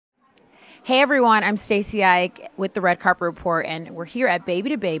Hey everyone, I'm Stacy Ike with the Red Carpet Report, and we're here at Baby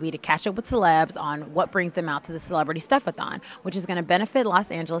to Baby to catch up with celebs on what brings them out to the Celebrity Stuff-a-thon, which is going to benefit Los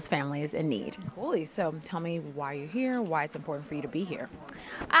Angeles families in need. Cool. So tell me why you're here, why it's important for you to be here.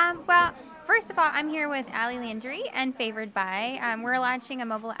 Well, first of all, I'm here with Allie Landry and Favored By. We're launching a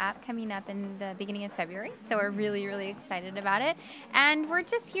mobile app coming up in the beginning of February, so we're really, really excited about it. And we're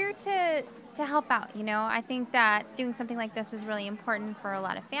just here to help out. You know, I think that doing something like this is really important for a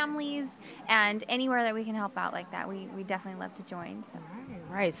lot of families, and anywhere that we can help out like that, we definitely love to join. So.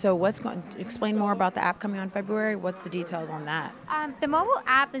 Right. So explain more about the app coming on February. What's the details on that? The mobile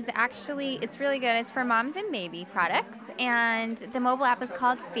app is actually, it's really good. It's for moms and baby products, and the mobile app is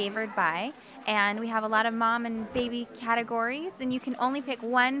called Favored By. And we have a lot of mom and baby categories, and you can only pick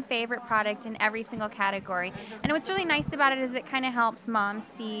one favorite product in every single category. And what's really nice about it is it kind of helps moms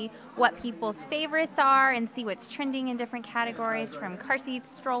see what people's favorites are and see what's trending in different categories, from car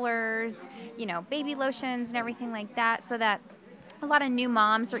seats, strollers, you know, baby lotions and everything like that, so that a lot of new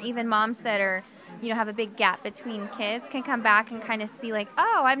moms, or even moms that are, you know, have a big gap between kids, can come back and kind of see like,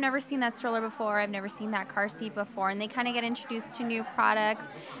 oh, I've never seen that stroller before, I've never seen that car seat before, and they kind of get introduced to new products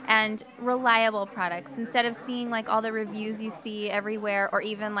and reliable products instead of seeing like all the reviews you see everywhere, or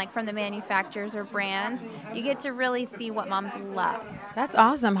even like from the manufacturers or brands. You get to really see what moms love. That's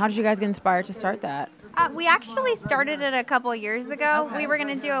awesome. How did you guys get inspired to start that? We actually started it a couple years ago. Okay. We were going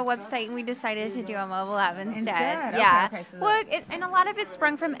to do a website, and we decided to do a mobile app instead. Yeah. Okay, so well, and a lot of it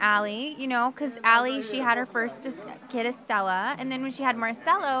sprung from Allie, you know, because Allie, she had her first kid, Estella, and then when she had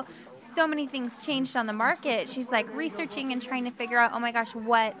Marcelo, so many things changed on the market. She's like researching and trying to figure out, oh my gosh,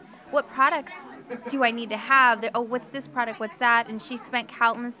 what products do I need to have? Oh, what's this product? What's that? And she spent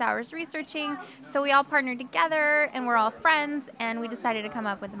countless hours researching. So we all partnered together, and we're all friends, and we decided to come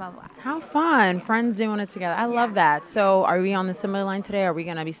up with the mobile app. How fun. Friends doing it together. I love that. So are we on the assembly line today? Are we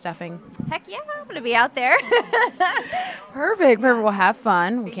going to be stuffing? Heck yeah, I'm going to be out there. Perfect. We'll have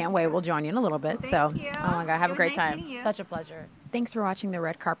fun. We can't wait. We'll join you in a little bit. Thank you. Oh my God, have a great time. Such a pleasure. Thanks for watching the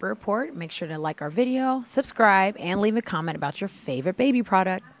Red Carpet Report. Make sure to like our video, subscribe, and leave a comment about your favorite baby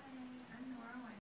product.